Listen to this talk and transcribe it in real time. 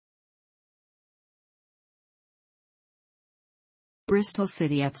Bristol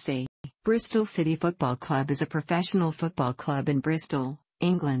City F.C. Bristol City Football Club is a professional football club in Bristol,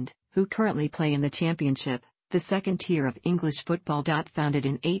 England, who currently play in the Championship, the second tier of English football. Founded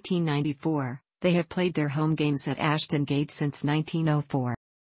in 1894, they have played their home games at Ashton Gate since 1904.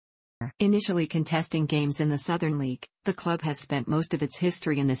 Initially contesting games in the Southern League, the club has spent most of its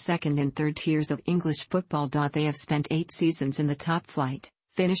history in the second and third tiers of English football. They have spent 8 seasons in the top flight,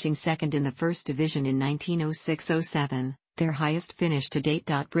 finishing second in the First Division in 1906-07. Their highest finish to date.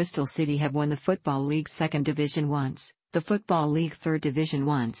 Bristol City have won the Football League Second Division once, the Football League Third Division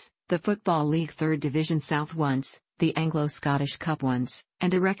once, the Football League Third Division South once, the Anglo-Scottish Cup once,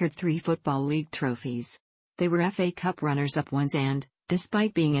 and a record 3 Football League trophies. They were FA Cup runners-up once and,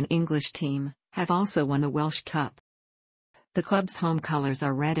 despite being an English team, have also won the Welsh Cup. The club's home colours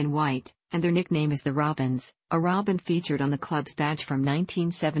are red and white, and their nickname is the Robins, a robin featured on the club's badge from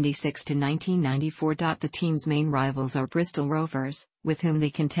 1976 to 1994. The team's main rivals are Bristol Rovers, with whom they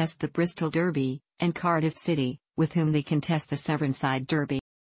contest the Bristol Derby, and Cardiff City, with whom they contest the Severnside Derby.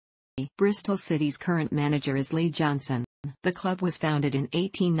 Bristol City's current manager is Lee Johnson. The club was founded in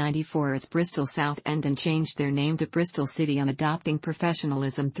 1894 as Bristol South End and changed their name to Bristol City on adopting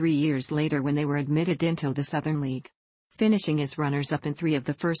professionalism 3 years later when they were admitted into the Southern League. Finishing as runners-up in 3 of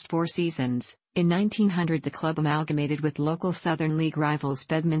the first 4 seasons, in 1900 the club amalgamated with local Southern League rivals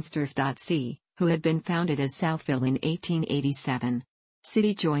Bedminster F.C., who had been founded as Southville in 1887.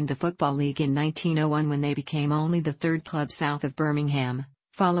 City joined the Football League in 1901 when they became only the 3rd club south of Birmingham,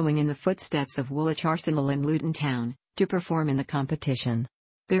 following in the footsteps of Woolwich Arsenal and Luton Town, to perform in the competition.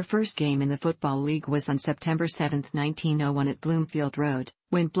 Their first game in the Football League was on September 7, 1901 at Bloomfield Road,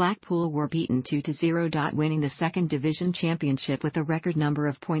 when Blackpool were beaten 2-0. Winning the Second Division Championship with a record number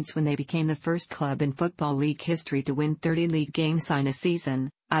of points when they became the first club in Football League history to win 30 league games in a season,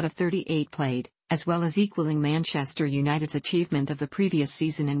 out of 38 played, as well as equaling Manchester United's achievement of the previous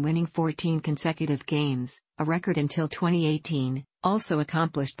season in winning 14 consecutive games, a record until 2018, also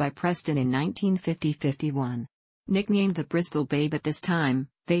accomplished by Preston in 1950-51. Nicknamed the Bristol Babe at this time,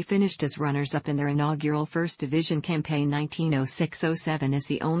 they finished as runners-up in their inaugural First Division campaign 1906-07 as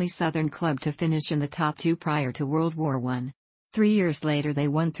the only Southern club to finish in the top 2 prior to World War I. 3 years later they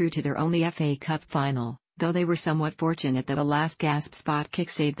won through to their only FA Cup final, though they were somewhat fortunate that a last-gasp spot kick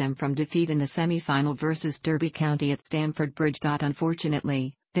saved them from defeat in the semi-final versus Derby County at Stamford Bridge.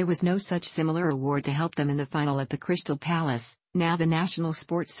 Unfortunately, there was no such similar award to help them in the final at the Crystal Palace, now the National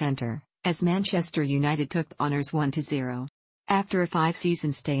Sports Centre, as Manchester United took the honours 1-0. After a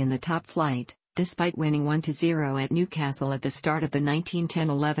 5-season stay in the top flight, despite winning 1-0 at Newcastle at the start of the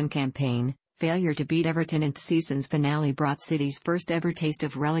 1910-11 campaign, failure to beat Everton in the season's finale brought City's first ever taste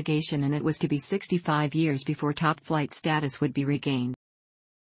of relegation, and it was to be 65 years before top flight status would be regained.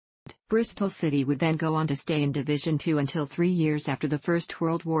 Bristol City would then go on to stay in Division 2 until 3 years after the First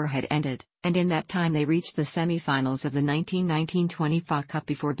World War had ended, and in that time they reached the semi-finals of the 1919-20 FA Cup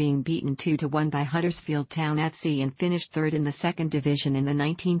before being beaten 2-1 by Huddersfield Town FC and finished 3rd in the Second Division in the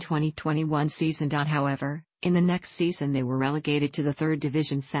 1920-21 season. However, in the next season they were relegated to the 3rd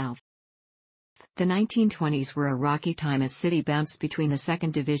Division South. The 1920s were a rocky time as City bounced between the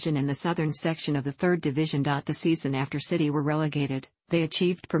Second Division and the southern section of the Third Division. The season after City were relegated, they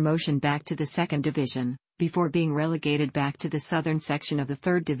achieved promotion back to the Second Division, before being relegated back to the southern section of the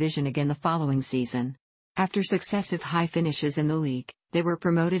Third Division again the following season. After successive high finishes in the league, they were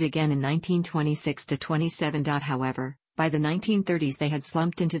promoted again in 1926-27. However, by the 1930s they had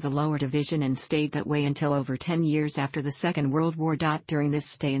slumped into the lower division and stayed that way until over 10 years after the Second World War. During this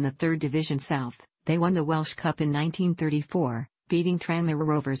stay in the Third Division South, they won the Welsh Cup in 1934, beating Tranmere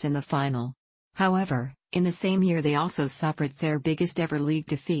Rovers in the final. However, in the same year they also suffered their biggest ever league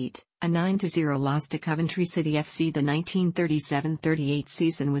defeat, a 9-0 loss to Coventry City F.C. The 1937-38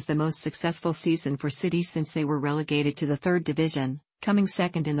 season was the most successful season for City since they were relegated to the Third Division, coming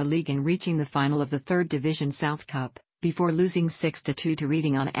second in the league and reaching the final of the Third Division South Cup, before losing 6-2 to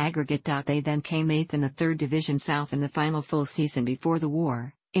Reading on aggregate. They then came 8th in the Third Division South in the final full season before the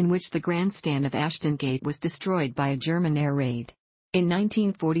war, in which the grandstand of Ashton Gate was destroyed by a German air raid. In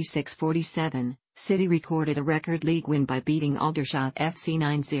 1946-47, City recorded a record league win by beating Aldershot FC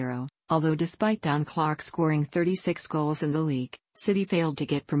 9-0, although despite Don Clark scoring 36 goals in the league, City failed to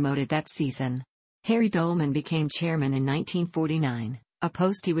get promoted that season. Harry Dolman became chairman in 1949, a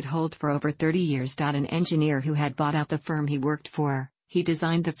post he would hold for over 30 years. An engineer who had bought out the firm he worked for, he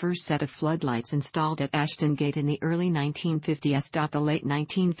designed the first set of floodlights installed at Ashton Gate in the early 1950s. The late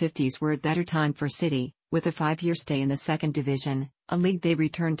 1950s were a better time for City, with a 5-year stay in the Second Division, a league they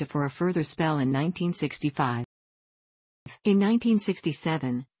returned to for a further spell in 1965. In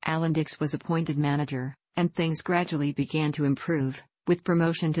 1967, Alan Dix was appointed manager, and things gradually began to improve, with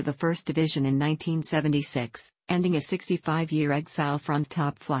promotion to the First Division in 1976, ending a 65-year exile from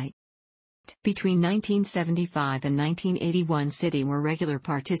top flight. Between 1975 and 1981, City were regular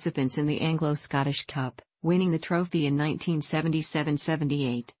participants in the Anglo-Scottish Cup, winning the trophy in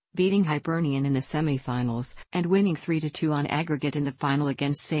 1977-78, beating Hibernian in the semi-finals, and winning 3-2 on aggregate in the final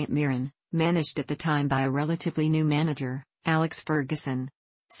against St Mirren, managed at the time by a relatively new manager, Alex Ferguson.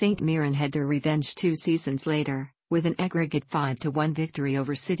 St Mirren had their revenge 2 seasons later, with an aggregate 5-1 victory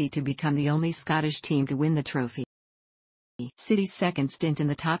over City to become the only Scottish team to win the trophy. City's second stint in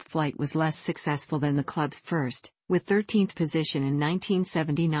the top flight was less successful than the club's first, with 13th position in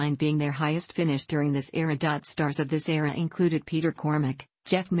 1979 being their highest finish during this era. Stars of this era included Peter Cormack,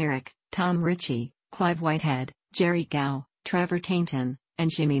 Jeff Merrick, Tom Ritchie, Clive Whitehead, Jerry Gow, Trevor Tainton,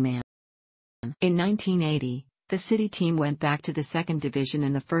 and Jimmy Mann. In 1980, the City team went back to the second division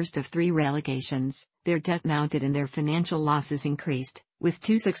in the first of 3 relegations. Their debt mounted and their financial losses increased, with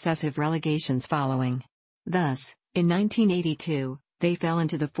 2 successive relegations following. Thus, in 1982, they fell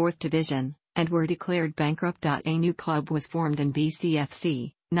into the 4th division, and were declared bankrupt. A new club was formed in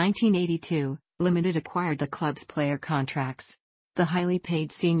BCFC. 1982, Limited acquired the club's player contracts. The highly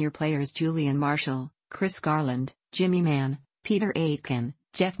paid senior players Julian Marshall, Chris Garland, Jimmy Mann, Peter Aitken,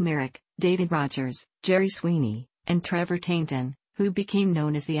 Jeff Merrick, David Rogers, Jerry Sweeney, and Trevor Tainton, who became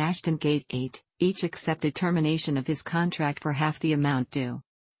known as the Ashton Gate 8, each accepted termination of his contract for half the amount due.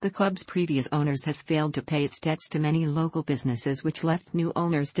 The club's previous owners has failed to pay its debts to many local businesses, which left new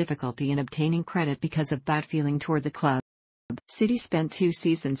owners difficulty in obtaining credit because of bad feeling toward the club. City spent 2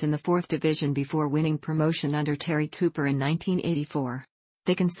 seasons in the 4th division before winning promotion under Terry Cooper in 1984.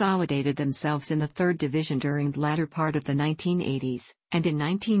 They consolidated themselves in the 3rd division during the latter part of the 1980s, and in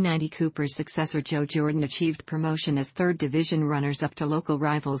 1990 Cooper's successor Joe Jordan achieved promotion as 3rd division runners-up to local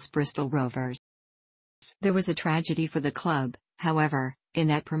rivals Bristol Rovers. There was a tragedy for the club, however, in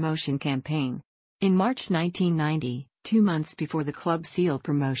that promotion campaign. In March 1990, 2 months before the club sealed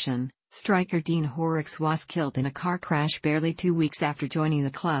promotion, striker Dean Horrocks was killed in a car crash barely 2 weeks after joining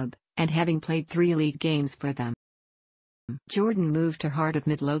the club, and having played 3 league games for them. Jordan moved to Heart of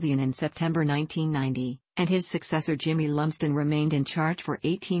Midlothian in September 1990, and his successor Jimmy Lumsden remained in charge for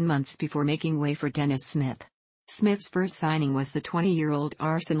 18 months before making way for Dennis Smith. Smith's first signing was the 20-year-old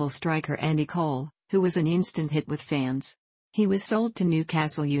Arsenal striker Andy Cole, who was an instant hit with fans. He was sold to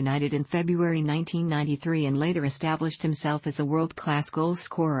Newcastle United in February 1993 and later established himself as a world-class goal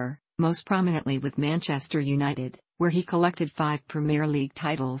scorer, most prominently with Manchester United, where he collected 5 Premier League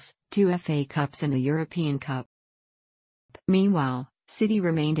titles, 2 FA Cups and the European Cup. Meanwhile, City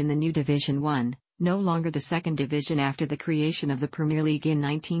remained in the new Division 1, no longer the 2nd division after the creation of the Premier League in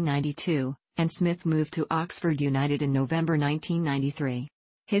 1992, and Smith moved to Oxford United in November 1993.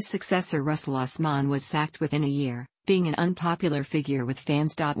 His successor Russell Osman was sacked within a year, being an unpopular figure with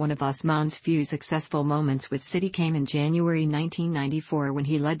fans. One of Osman's few successful moments with City came in January 1994 when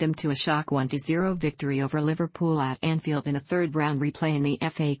he led them to a shock 1-0 victory over Liverpool at Anfield in a third-round replay in the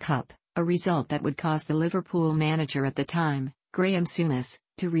FA Cup, a result that would cause the Liverpool manager at the time, Graham Souness,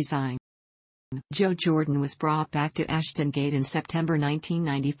 to resign. Joe Jordan was brought back to Ashton Gate in September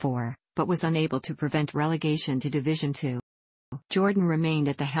 1994, but was unable to prevent relegation to Division 2. Jordan remained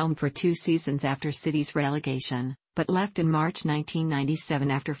at the helm for 2 seasons after City's relegation, but left in March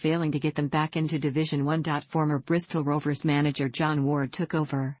 1997 after failing to get them back into Division 1. Former Bristol Rovers manager John Ward took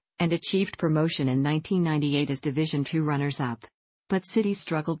over, and achieved promotion in 1998 as Division 2 runners-up. But City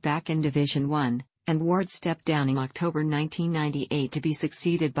struggled back in Division 1, and Ward stepped down in October 1998 to be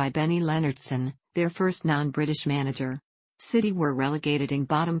succeeded by Benny Leonardson, their first non-British manager. City were relegated in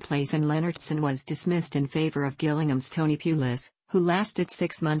bottom place and Leonardson was dismissed in favour of Gillingham's Tony Pulis, who lasted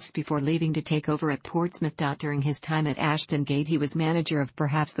 6 months before leaving to take over at Portsmouth. During his time at Ashton Gate he was manager of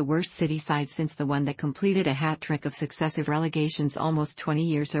perhaps the worst City side since the one that completed a hat-trick of successive relegations almost 20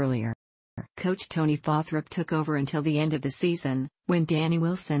 years earlier. Coach Tony Fawthrop took over until the end of the season, when Danny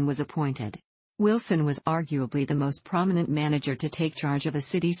Wilson was appointed. Wilson was arguably the most prominent manager to take charge of a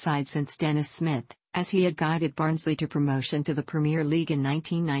City side since Dennis Smith, as he had guided Barnsley to promotion to the Premier League in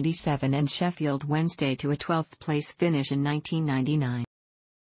 1997 and Sheffield Wednesday to a 12th place finish in 1999.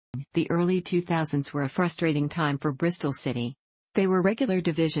 The early 2000s were a frustrating time for Bristol City. They were regular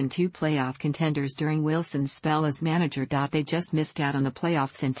Division 2 playoff contenders during Wilson's spell as manager. They just missed out on the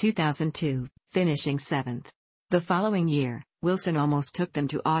playoffs in 2002, finishing 7th. The following year, Wilson almost took them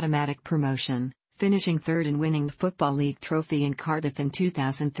to automatic promotion, finishing 3rd and winning the Football League trophy in Cardiff in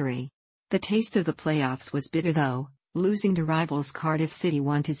 2003. The taste of the playoffs was bitter though, losing to rivals Cardiff City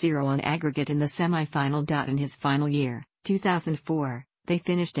 1-0 on aggregate in the semi-final. In his final year, 2004, they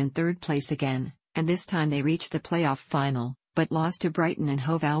finished in 3rd place again, and this time they reached the playoff final, but lost to Brighton and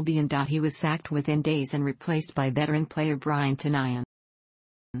Hove Albion. He was sacked within days and replaced by veteran player Brian Tenayan.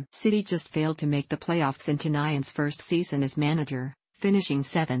 City just failed to make the playoffs in Tenayan's first season as manager, finishing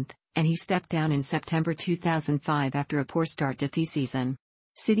 7th, and he stepped down in September 2005 after a poor start to the season.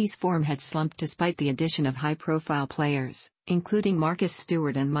 City's form had slumped despite the addition of high-profile players, including Marcus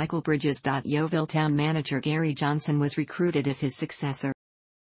Stewart and Michael Bridges. Yeovil Town manager Gary Johnson was recruited as his successor.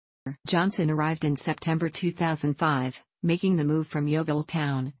 Johnson arrived in September 2005, making the move from Yeovil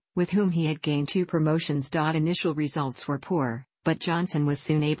Town, with whom he had gained 2 promotions. Initial results were poor, but Johnson was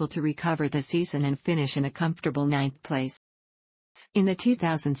soon able to recover the season and finish in a comfortable 9th place. In the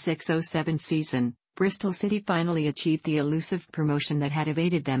 2006-07 season, Bristol City finally achieved the elusive promotion that had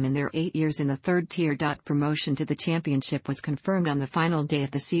evaded them in their 8 years in the 3rd tier. Promotion to the Championship was confirmed on the final day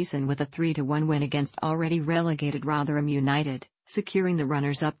of the season with a 3-1 win against already relegated Rotherham United, securing the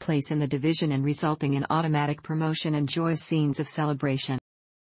runners-up place in the division and resulting in automatic promotion and joyous scenes of celebration.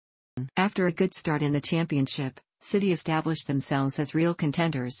 After a good start in the Championship, City established themselves as real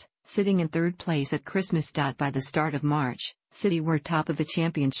contenders, sitting in 3rd place at Christmas. By the start of March, City were top of the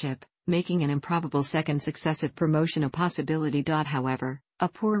Championship, making an improbable 2nd successive promotion a possibility. However, a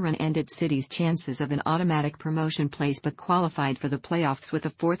poor run ended City's chances of an automatic promotion place but qualified for the playoffs with a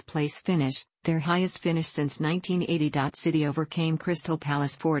 4th place finish, their highest finish since 1980. City overcame Crystal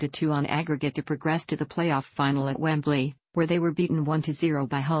Palace 4-2 on aggregate to progress to the playoff final at Wembley, where they were beaten 1-0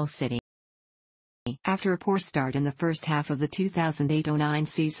 by Hull City. After a poor start in the first half of the 2008-09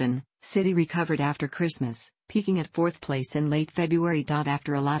 season, City recovered after Christmas, peaking at 4th place in late February.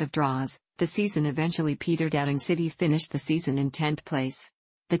 After a lot of draws, the season eventually petered out and City finished the season in 10th place.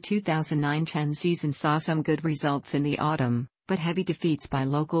 The 2009-10 season saw some good results in the autumn, but heavy defeats by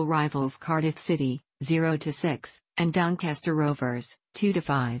local rivals Cardiff City, 0-6, and Doncaster Rovers,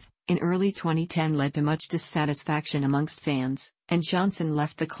 2-5, in early 2010 led to much dissatisfaction amongst fans, and Johnson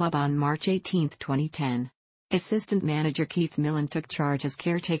left the club on March 18, 2010. Assistant manager Keith Millen took charge as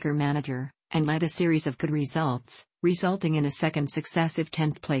caretaker manager, and led a series of good results, resulting in a 2nd successive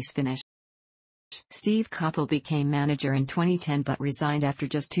 10th place finish. Steve Coppell became manager in 2010 but resigned after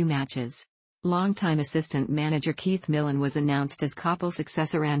just 2 matches. Longtime assistant manager Keith Millen was announced as Coppell's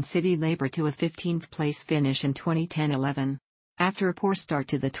successor and City labored to a 15th place finish in 2010-11. After a poor start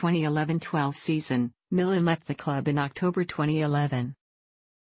to the 2011-12 season, Millen left the club in October 2011.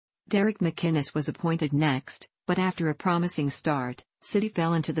 Derek McInnes was appointed next, but after a promising start, City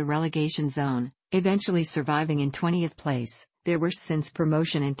fell into the relegation zone, eventually surviving in 20th place, their worst since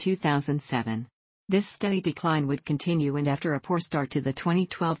promotion in 2007. This steady decline would continue, and after a poor start to the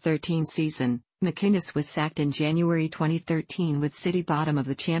 2012-13 season, McInnes was sacked in January 2013 with City bottom of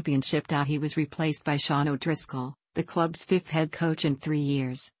the Championship. He was replaced by Sean O'Driscoll, the club's 5th head coach in 3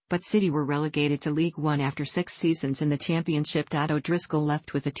 years, but City were relegated to League One after 6 seasons in the Championship. O'Driscoll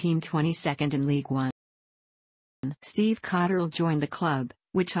left with the team 22nd in League One. Steve Cotterill joined the club,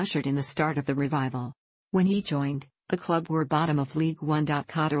 which ushered in the start of the revival. When he joined, the club were bottom of League One.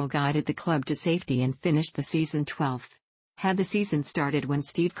 Cotterill guided the club to safety and finished the season 12th. Had the season started when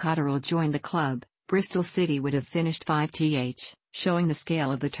Steve Cotterill joined the club, Bristol City would have finished 5th, showing the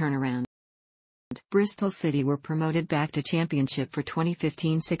scale of the turnaround. Bristol City were promoted back to Championship for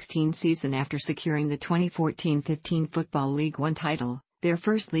 2015-16 season after securing the 2014-15 Football League One title, their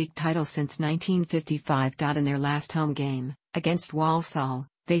first league title since 1955. In their last home game, against Walsall,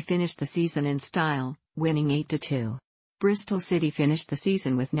 they finished the season in style, winning 8-2. Bristol City finished the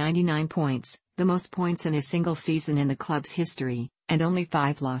season with 99 points, the most points in a single season in the club's history, and only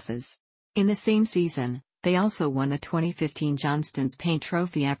 5 losses. In the same season, they also won the 2015 Johnstone's Paint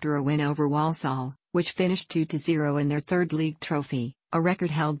Trophy after a win over Walsall, which finished 2-0 in their 3rd league trophy, a record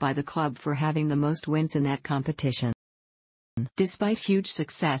held by the club for having the most wins in that competition. Despite huge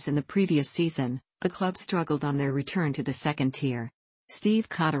success in the previous season, the club struggled on their return to the 2nd tier. Steve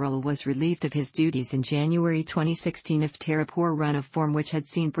Cotterill was relieved of his duties in January 2016 after a poor run of form which had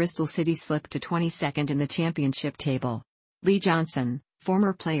seen Bristol City slip to 22nd in the Championship table. Lee Johnson,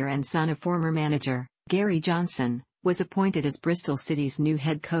 former player and son of former manager Gary Johnson, was appointed as Bristol City's new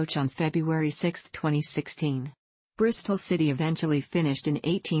head coach on February 6, 2016. Bristol City eventually finished in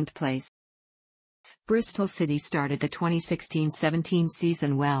 18th place. Bristol City started the 2016-17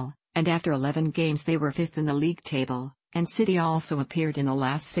 season well, and after 11 games they were 5th in the league table, and City also appeared in the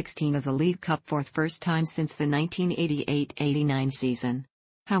last 16 of the League Cup for the first time since the 1988-89 season.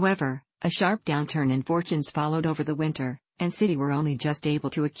 However, a sharp downturn in fortunes followed over the winter, and City were only just able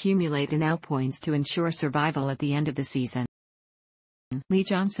to accumulate enough points to ensure survival at the end of the season. Lee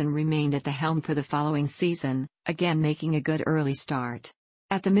Johnson remained at the helm for the following season, again making a good early start.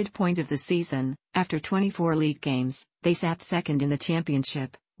 At the midpoint of the season, after 24 league games, they sat second in the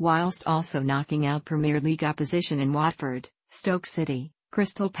championship, whilst also knocking out Premier League opposition in Watford, Stoke City,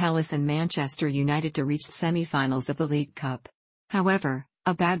 Crystal Palace and Manchester United to reach the semi-finals of the League Cup. However,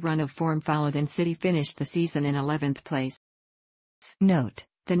 a bad run of form followed and City finished the season in 11th place. Note: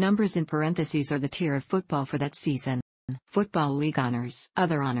 the numbers in parentheses are the tier of football for that season. Football League honours.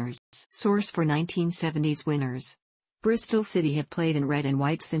 Other honours. Source for 1970s winners. Bristol City have played in red and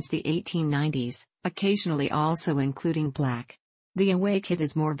white since the 1890s, occasionally also including black. The away kit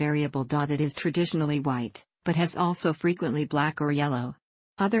is more variable. It is traditionally white, but has also frequently black or yellow.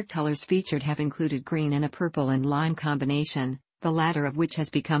 Other colors featured have included green and a purple and lime combination, the latter of which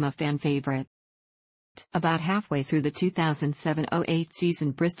has become a fan favorite. About halfway through the 2007-08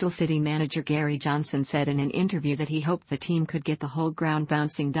 season, Bristol City manager Gary Johnson said in an interview that he hoped the team could get the whole ground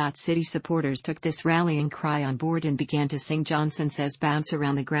bouncing. City supporters took this rallying cry on board and began to sing Johnson Says Bounce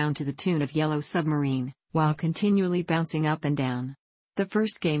around the ground to the tune of Yellow Submarine, while continually bouncing up and down. The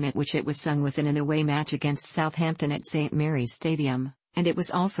first game at which it was sung was in an away match against Southampton at St Mary's Stadium, and it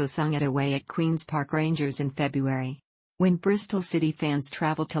was also sung at away at Queen's Park Rangers in February. When Bristol City fans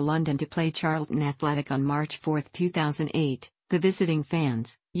travelled to London to play Charlton Athletic on March 4, 2008, the visiting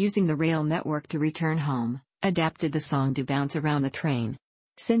fans, using the rail network to return home, adapted the song to bounce around the train.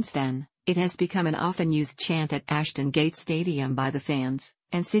 Since then, it has become an often used chant at Ashton Gate Stadium by the fans,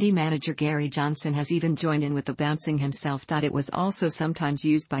 and City manager Gary Johnson has even joined in with the bouncing himself. It was also sometimes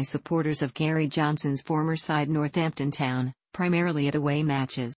used by supporters of Gary Johnson's former side Northampton Town, primarily at away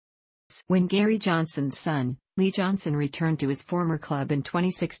matches. When Gary Johnson's son, Lee Johnson, returned to his former club in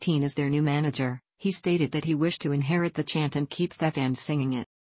 2016 as their new manager, he stated that he wished to inherit the chant and keep the fans singing it.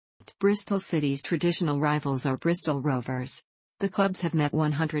 Bristol City's traditional rivals are Bristol Rovers. The clubs have met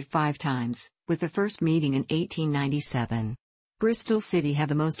 105 times, with the first meeting in 1897. Bristol City have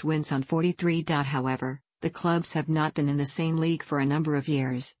the most wins on 43. However, the clubs have not been in the same league for a number of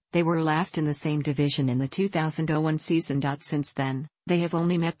years. They were last in the same division in the 2001 season. Since then, they have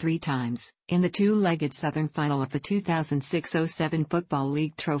only met 3 times, in the two-legged Southern final of the 2006-07 Football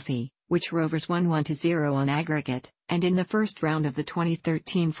League Trophy, which Rovers won 1-0 on aggregate, and in the first round of the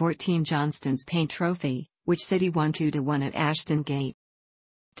 2013-14 Johnstone's Paint Trophy, which City won 2-1 at Ashton Gate.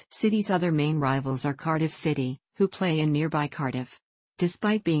 City's other main rivals are Cardiff City, who play in nearby Cardiff.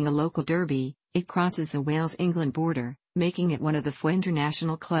 Despite being a local derby, it crosses the Wales-England border, making it one of the few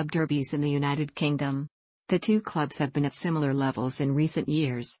international club derbies in the United Kingdom. The two clubs have been at similar levels in recent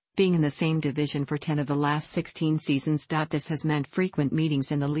years, being in the same division for 10 of the last 16 seasons. This has meant frequent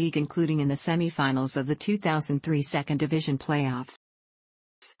meetings in the league, including in the semi-finals of the 2003 Second Division playoffs.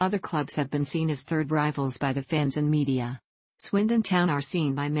 Other clubs have been seen as third rivals by the fans and media. Swindon Town are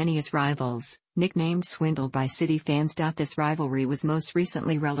seen by many as rivals, nicknamed Swindle by City fans. This rivalry was most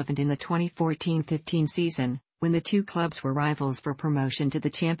recently relevant in the 2014-15 season, when the two clubs were rivals for promotion to the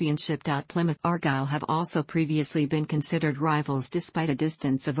Championship. Plymouth Argyle have also previously been considered rivals despite a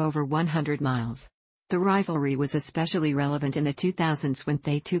distance of over 100 miles. The rivalry was especially relevant in the 2000s when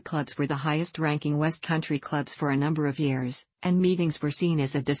they two clubs were the highest-ranking West Country clubs for a number of years, and meetings were seen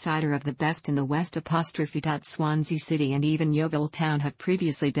as a decider of the best in the West. Swansea City and even Yeovil Town have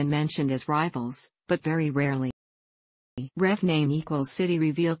previously been mentioned as rivals, but very rarely. Ref name equals City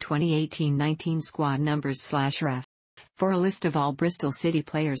reveal 2018-19 squad numbers/ref. For a list of all Bristol City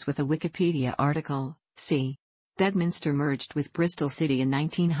players with a Wikipedia article, see. Bedminster merged with Bristol City in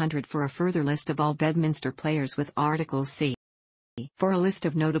 1900. For a further list of all Bedminster players with articles, see. For a list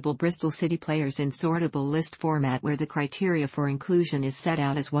of notable Bristol City players in sortable list format where the criteria for inclusion is set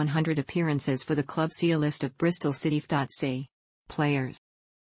out as 100 appearances for the club, see a list of Bristol City. C. Players.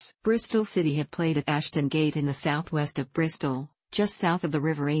 Bristol City have played at Ashton Gate in the southwest of Bristol, just south of the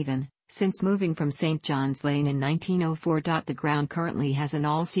River Avon, since moving from St John's Lane in 1904. The ground currently has an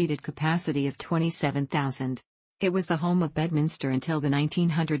all-seated capacity of 27,000. It was the home of Bedminster until the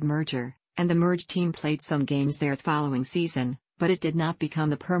 1900 merger, and the merged team played some games there the following season, but it did not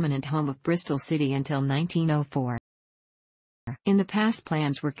become the permanent home of Bristol City until 1904. In the past,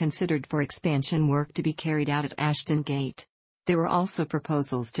 plans were considered for expansion work to be carried out at Ashton Gate. There were also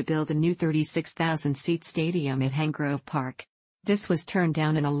proposals to build a new 36,000-seat stadium at Hengrove Park. This was turned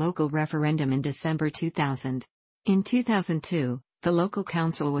down in a local referendum in December 2000. In 2002, the local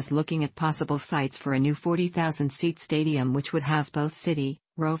council was looking at possible sites for a new 40,000-seat stadium which would house both City,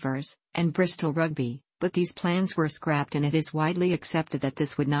 Rovers, and Bristol Rugby, but these plans were scrapped, and it is widely accepted that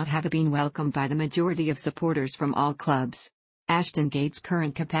this would not have been welcomed by the majority of supporters from all clubs. Ashton Gate's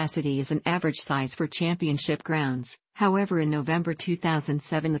current capacity is an average size for championship grounds. However, in November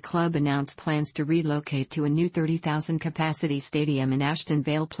 2007 the club announced plans to relocate to a new 30,000 capacity stadium in Ashton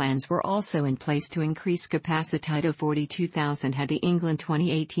Vale. Plans were also in place to increase capacity to 42,000 had the England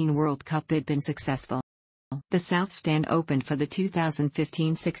 2018 World Cup bid been successful. The South Stand opened for the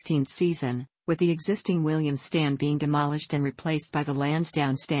 2015-16 season, with the existing Williams Stand being demolished and replaced by the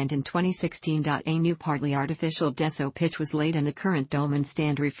Lansdowne Stand in 2016. A new partly artificial Deso pitch was laid and the current Dolman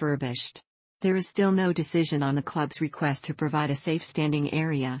Stand refurbished. There is still no decision on the club's request to provide a safe standing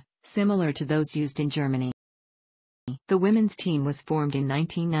area, similar to those used in Germany. The women's team was formed in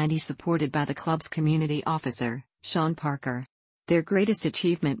 1990, supported by the club's community officer, Sean Parker. Their greatest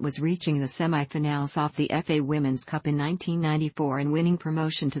achievement was reaching the semi-finals of the FA Women's Cup in 1994 and winning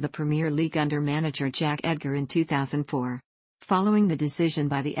promotion to the Premier League under manager Jack Edgar in 2004. Following the decision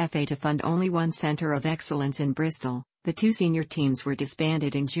by the FA to fund only one centre of excellence in Bristol, the two senior teams were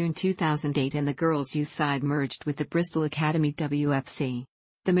disbanded in June 2008 and the girls' youth side merged with the Bristol Academy WFC.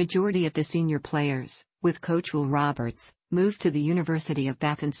 The majority of the senior players, with coach Will Roberts, moved to the University of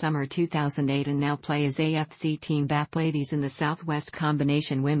Bath in summer 2008 and now play as AFC Team Bath Ladies in the South West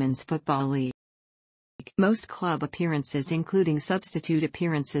Combination Women's Football League. Most club appearances including substitute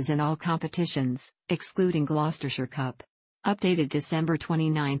appearances in all competitions, excluding Gloucestershire Cup. Updated December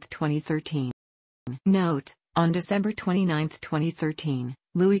 29, 2013. Note: on December 29, 2013,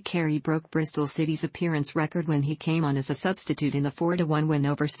 Louis Carey broke Bristol City's appearance record when he came on as a substitute in the 4-1 win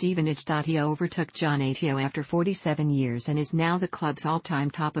over Stevenage. He overtook John Atio after 47 years and is now the club's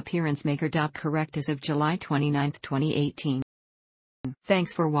all-time top appearance maker. Correct as of July 29, 2018.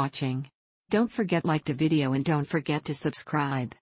 Thanks for watching. Don't forget like the video and don't forget to subscribe.